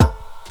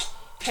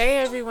Hey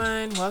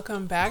everyone,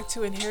 welcome back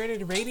to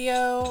Inherited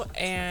Radio,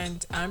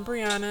 and I'm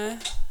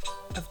Brianna,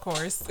 of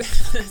course.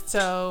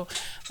 so,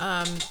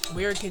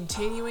 we are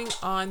continuing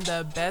on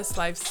the Best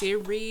Life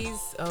series.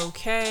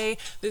 Okay,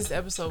 this is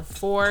episode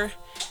 4,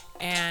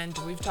 and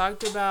we've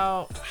talked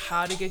about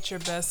how to get your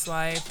best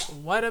life,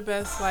 what a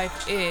best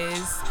life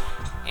is,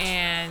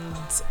 and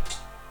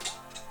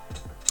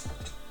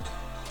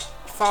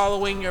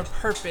following your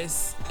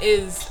purpose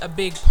is a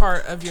big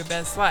part of your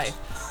best life.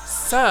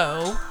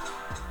 So,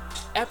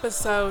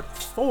 episode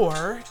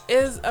 4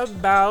 is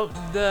about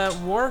the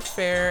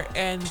warfare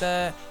and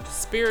the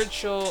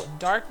spiritual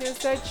darkness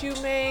that you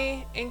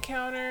may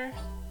encounter.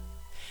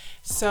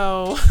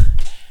 So,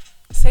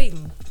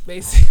 Satan,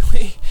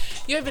 basically.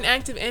 You have an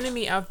active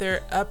enemy out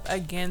there up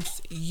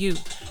against you.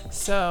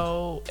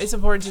 So, it's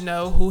important to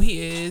know who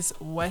he is,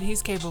 what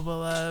he's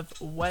capable of,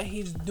 what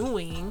he's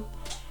doing,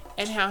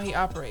 and how he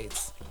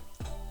operates.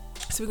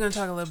 So, we're going to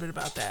talk a little bit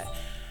about that.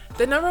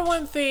 The number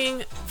one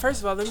thing,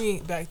 first of all, let me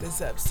back this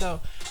up.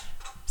 So,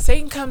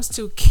 Satan comes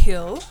to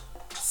kill,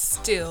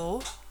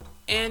 steal,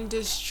 and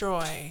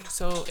destroy.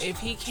 So, if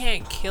he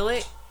can't kill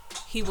it,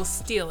 he will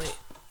steal it.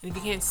 And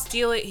if he can't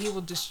steal it, he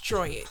will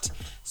destroy it.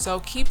 So,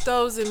 keep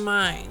those in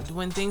mind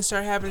when things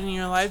start happening in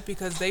your life,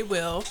 because they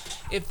will,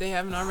 if they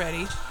haven't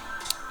already.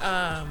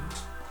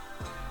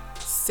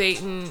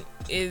 Satan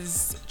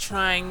is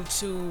trying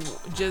to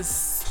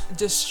just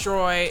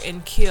destroy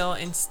and kill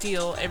and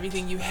steal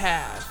everything you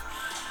have.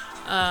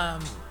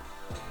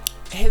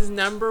 His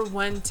number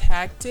one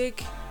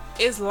tactic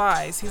is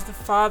lies. He's the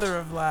father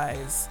of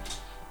lies.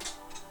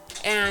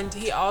 And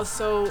he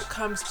also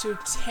comes to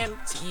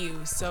tempt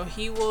you. So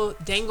he will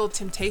dangle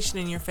temptation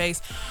in your face.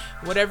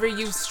 Whatever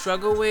you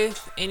struggle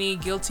with, any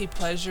guilty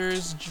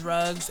pleasures,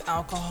 drugs,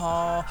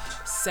 alcohol,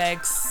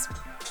 sex,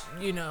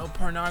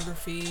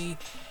 pornography,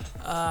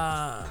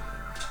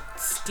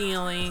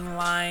 stealing,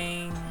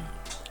 lying,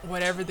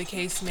 whatever the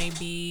case may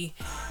be,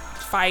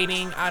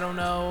 fighting,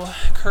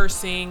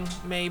 cursing,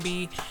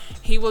 maybe.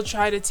 He will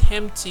try to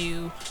tempt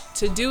you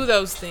to do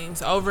those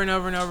things over and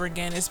over and over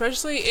again,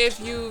 especially if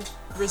you've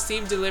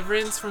received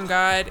deliverance from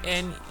God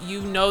and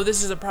you know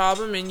this is a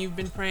problem and you've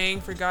been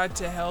praying for God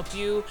to help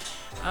you.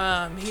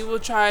 He will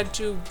try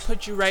to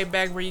put you right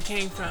back where you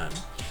came from.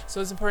 So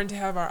it's important to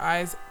have our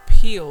eyes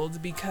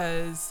peeled,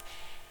 because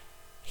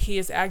he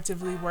is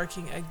actively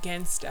working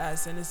against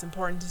us, and it's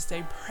important to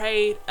stay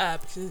prayed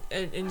up, and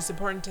it's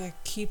important to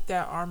keep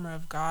that armor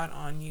of God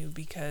on you,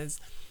 because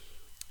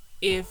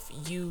if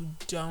you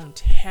don't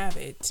have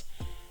it,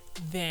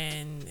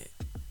 then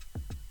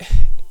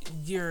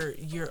you're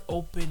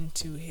open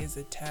to his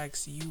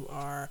attacks. You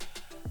are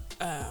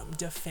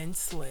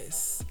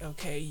defenseless.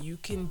 Okay, you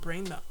can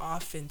bring the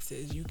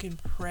offenses, you can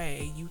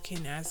pray, you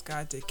can ask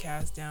God to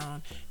cast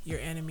down your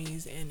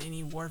enemies and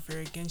any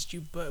warfare against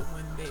you, but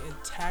when they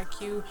attack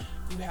you,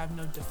 you have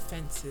no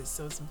defenses.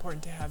 So it's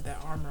important to have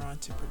that armor on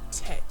to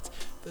protect.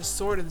 The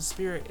sword of the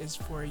Spirit is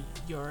for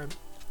your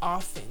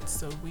offense,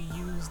 so we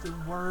use the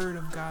word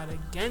of God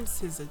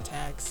against his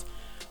attacks,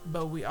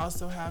 but we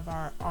also have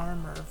our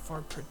armor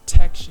for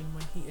protection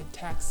when he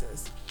attacks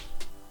us.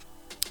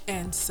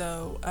 And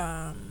so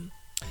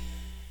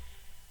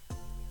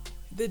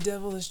the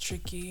devil is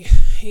tricky.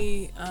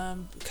 He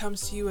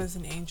comes to you as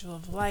an angel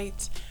of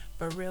light,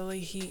 but really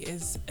he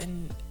is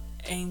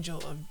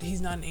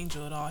he's not an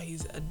angel at all.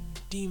 He's a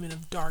demon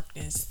of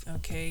darkness.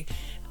 Okay.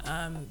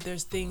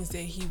 There's things that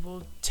he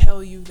will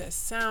tell you that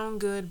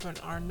sound good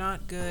but are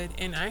not good.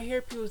 And I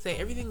hear people say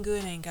everything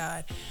good ain't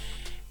God.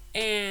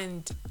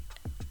 And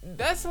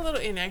that's a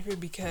little inaccurate,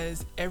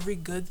 because every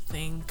good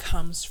thing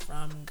comes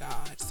from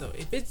God. So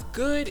if it's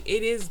good,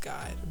 it is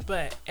God.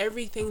 But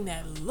everything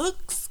that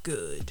looks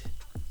good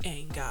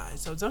ain't God.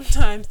 So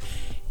sometimes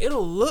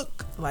it'll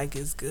look like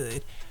it's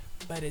good,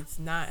 but it's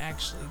not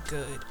actually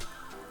good.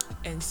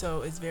 And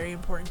so it's very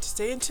important to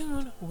stay in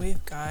tune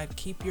with God.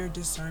 Keep your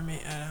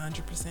discernment at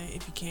 100%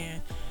 if you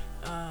can.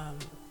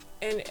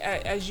 And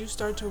as you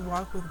start to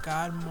walk with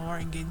God more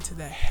and get into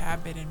the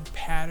habit and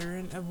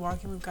pattern of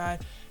walking with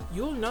God,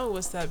 you'll know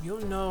what's up.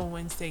 You'll know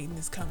when Satan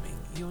is coming.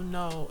 You'll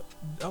know,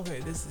 okay,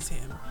 this is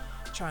him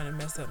trying to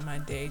mess up my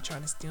day,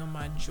 trying to steal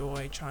my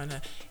joy, trying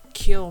to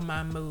kill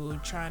my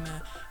mood, trying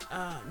to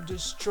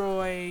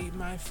destroy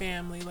my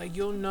family. Like,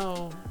 you'll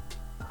know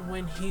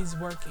when he's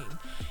working.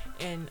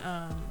 And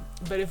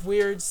but if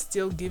we're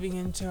still giving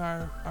into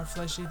our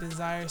fleshly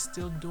desires,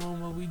 still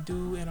doing what we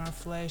do in our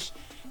flesh,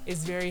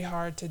 it's very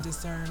hard to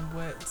discern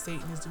what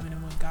Satan is doing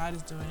and what God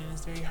is doing. And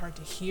it's very hard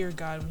to hear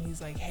God when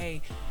he's like,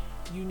 hey,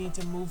 you need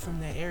to move from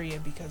that area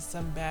because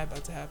something bad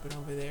about to happen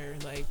over there.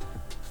 Like,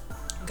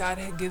 God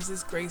gives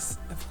us grace,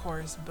 of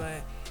course,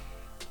 but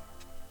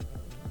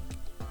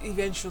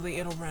eventually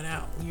it'll run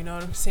out. You know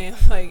what I'm saying?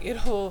 Like,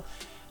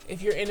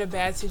 if you're in a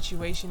bad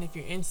situation, if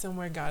you're in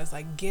somewhere, God is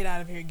like, get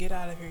out of here, get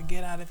out of here,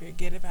 get out of here,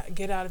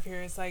 get out of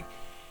here. It's like,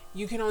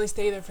 you can only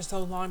stay there for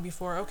so long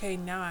before, okay,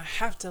 now I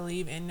have to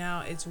leave, and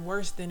now it's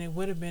worse than it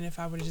would have been if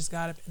I would have just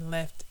got up and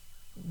left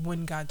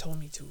when God told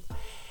me to.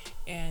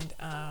 And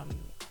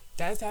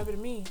that's happened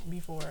to me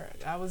before.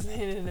 I was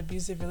in an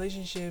abusive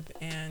relationship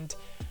and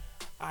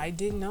I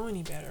didn't know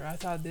any better. I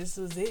thought this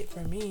was it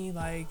for me.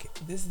 Like,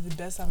 this is the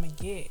best I'm gonna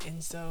get.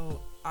 And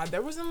so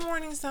there was some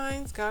warning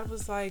signs. God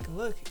was like,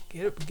 look,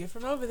 get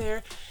from over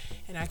there.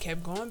 And I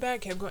kept going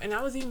back, and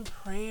I was even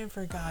praying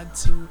for God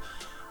to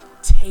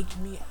take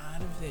me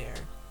out of there.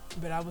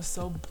 But I was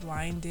so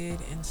blinded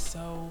and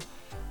so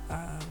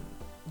I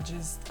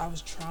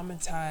was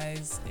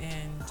traumatized,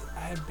 and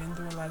I had been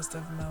through a lot of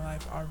stuff in my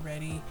life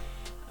already.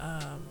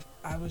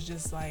 I was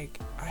just like,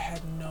 I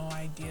had no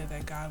idea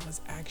that God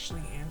was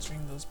actually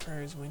answering those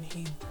prayers when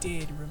he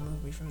did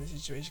remove me from the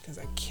situation, because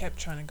I kept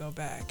trying to go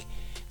back.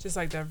 Just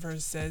like that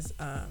verse says,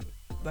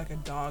 like a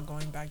dog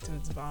going back to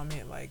its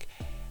vomit, like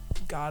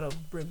God will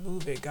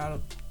remove it, God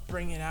will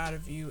bring it out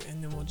of you,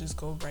 and then we'll just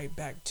go right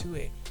back to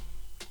it.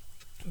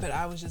 But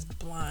I was just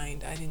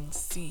blind. I didn't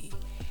see.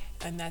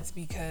 And that's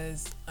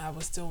because I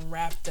was still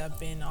wrapped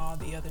up in all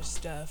the other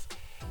stuff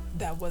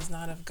that was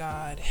not of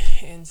God.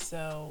 And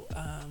so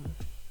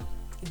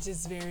it's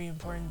just very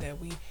important that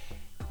we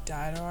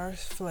die to our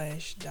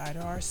flesh, die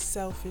to our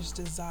selfish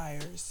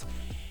desires,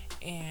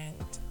 and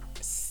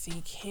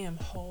seek him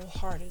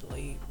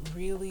wholeheartedly.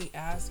 Really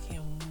ask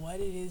him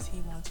what it is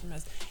he wants from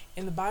us.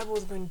 And the Bible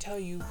is going to tell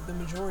you the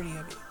majority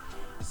of it.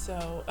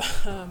 So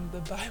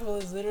the Bible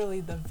is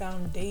literally the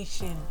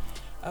foundation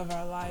of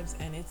our lives,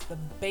 and it's the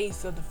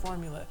base of the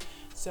formula.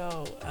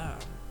 So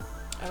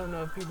I don't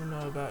know if people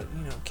know about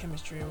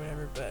chemistry or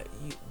whatever, but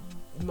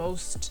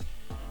most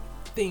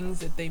things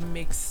that they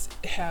mix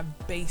have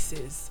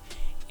bases,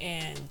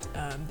 and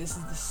this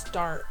is the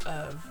start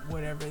of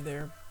whatever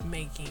they're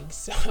making.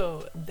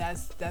 So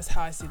that's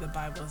how I see the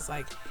Bible. It's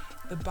like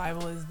the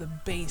Bible is the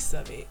base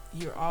of it.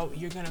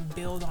 You're gonna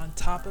build on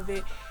top of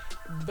it,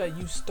 but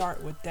you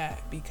start with that,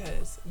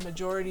 because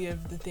majority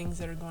of the things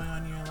that are going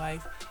on in your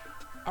life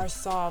are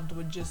solved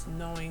with just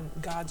knowing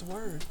God's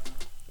word.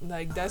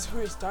 Like, that's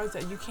where it starts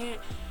at. You can't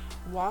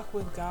walk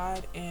with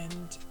God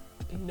and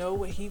know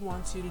what he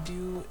wants you to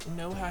do,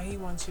 know how he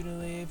wants you to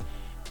live,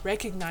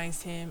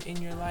 recognize him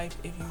in your life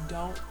if you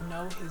don't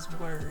know his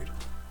word.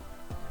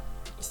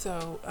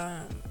 So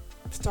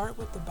start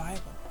with the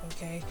Bible,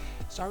 okay?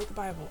 Start with the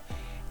Bible.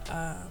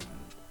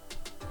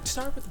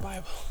 Start with the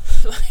Bible.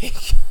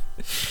 Like,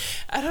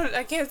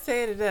 I can't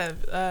say it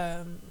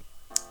enough.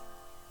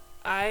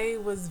 I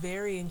was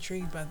very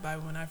intrigued by the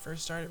Bible when I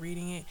first started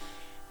reading it.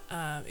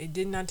 It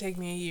did not take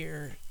me a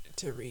year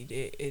to read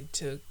it. It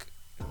took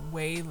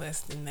way less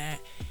than that.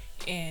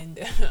 And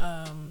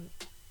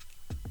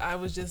I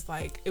was just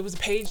like, it was a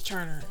page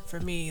turner for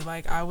me.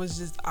 Like, I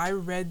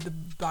read the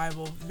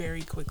Bible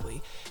very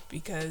quickly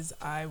because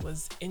I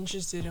was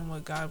interested in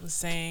what God was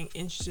saying,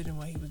 interested in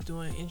what he was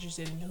doing,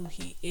 interested in who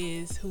he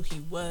is, who he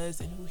was,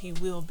 and who he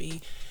will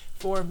be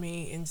for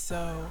me. And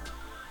so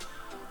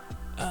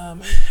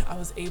I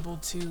was able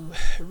to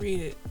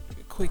read it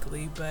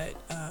quickly, but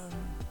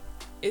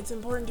it's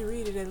important to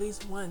read it at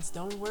least once.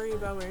 Don't worry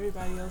about what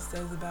everybody else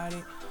says about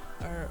it,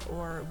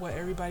 or what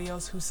everybody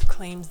else who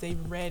claims they've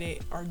read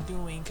it are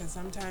doing, because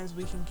sometimes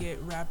we can get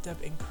wrapped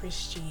up in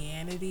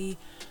Christianity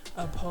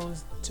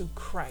opposed to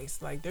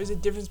Christ. Like, there's a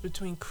difference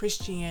between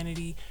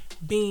Christianity,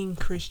 being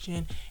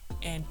Christian,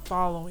 and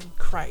following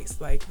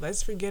Christ. Like,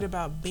 let's forget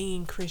about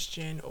being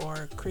Christian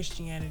or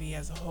Christianity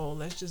as a whole.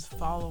 Let's just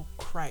follow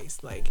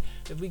Christ. Like,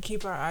 if we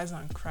keep our eyes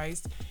on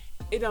Christ,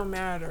 it don't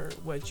matter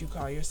what you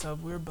call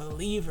yourself. We're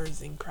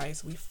believers in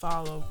Christ. We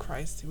follow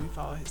Christ. We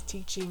follow his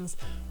teachings.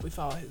 We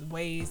follow his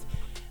ways.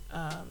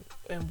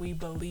 And we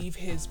believe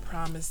his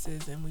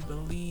promises, and we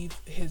believe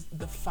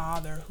the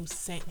Father who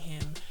sent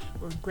him.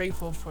 We're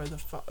grateful for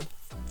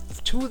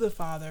to the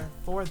Father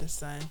for the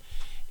Son.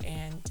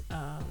 And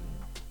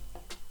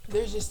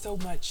there's just so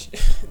much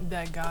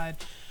that God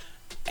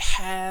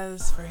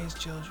has for his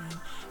children,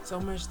 so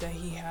much that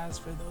he has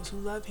for those who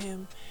love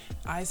him.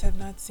 Eyes have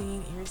not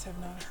seen, ears have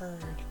not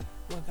heard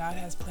what God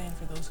has planned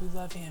for those who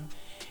love him.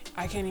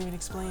 I can't even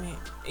explain it.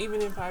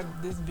 Even if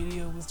this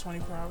video was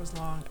 24 hours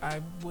long,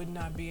 I would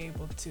not be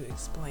able to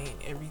explain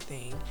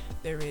everything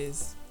there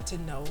is to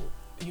know,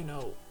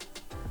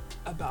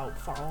 about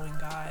following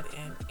God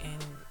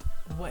and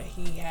what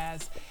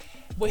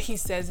he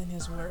says in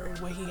his word,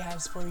 what he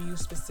has for you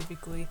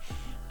specifically.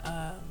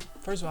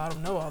 First of all, I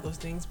don't know all those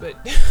things, but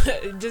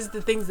just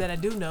the things that I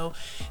do know,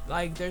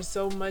 like, there's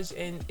so much,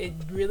 and it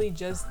really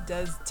just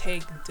does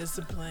take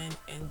discipline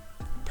and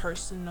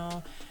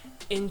personal,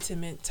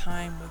 intimate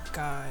time with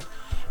God.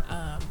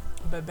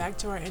 But back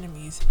to our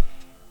enemies.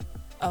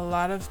 A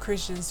lot of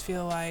Christians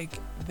feel like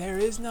there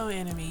is no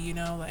enemy,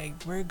 like,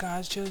 we're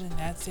God's children,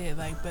 that's it.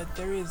 Like, but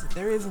there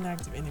is an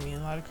active enemy,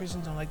 and a lot of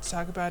Christians don't like to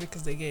talk about it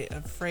because they get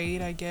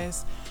afraid, I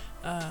guess.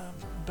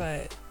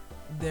 But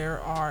there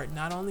are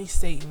not only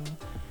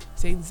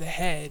Satan's the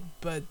head,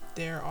 but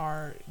there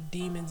are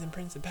demons and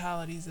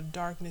principalities of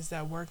darkness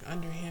that work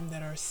under him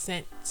that are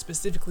sent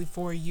specifically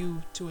for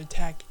you, to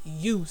attack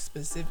you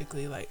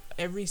specifically. Like,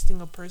 every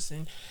single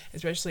person,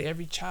 especially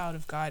every child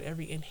of God,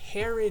 every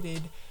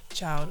inherited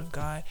child of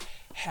God,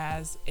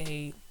 has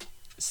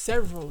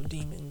several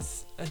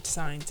demons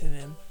assigned to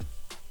them.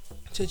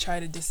 to try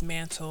to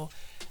dismantle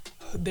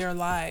their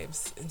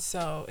lives. And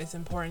so it's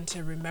important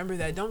to remember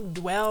that. Don't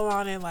dwell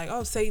on it like,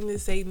 oh, Satan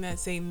this, Satan that,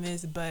 Satan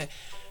this, but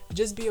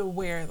just be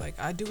aware, like,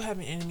 I do have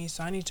an enemy,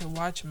 so I need to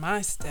watch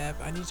my step.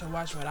 I need to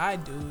watch what I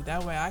do.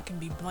 That way I can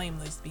be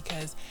blameless,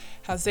 because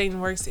how Satan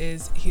works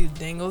is he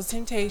dangles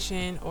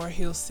temptation, or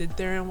he'll sit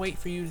there and wait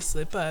for you to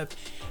slip up,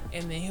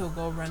 and then he'll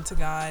go run to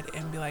God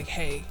and be like,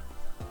 hey,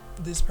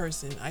 this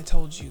person, I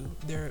told you,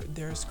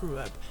 they're a screw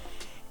up.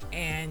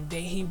 And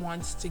he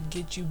wants to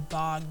get you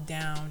bogged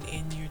down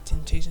in your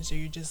temptation, so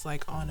you're just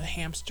like on a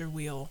hamster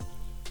wheel,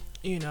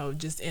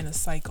 just in a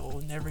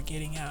cycle, never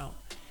getting out.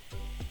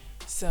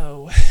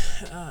 So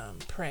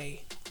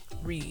pray,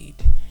 read,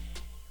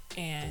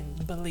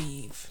 and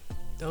believe.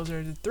 Those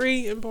are the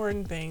 3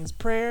 important things: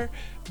 prayer,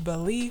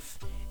 belief,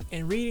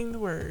 and reading the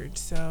word.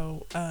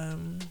 So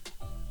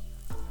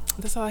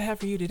that's all I have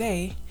for you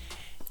today.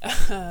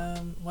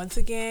 Once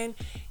again,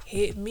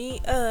 hit me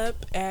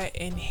up at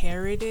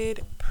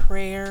Inherited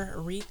Prayer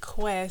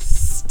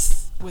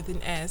Requests with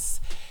an S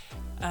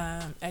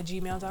at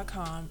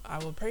gmail.com. I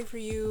will pray for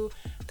you,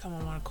 come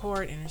on one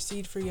accord,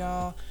 intercede for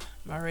y'all.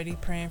 I'm already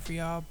praying for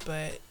y'all,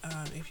 but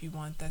if you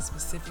want that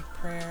specific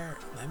prayer,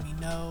 let me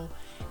know.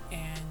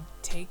 And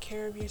take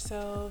care of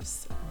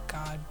yourselves.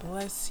 God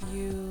bless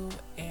you,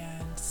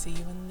 and see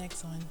you in the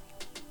next one.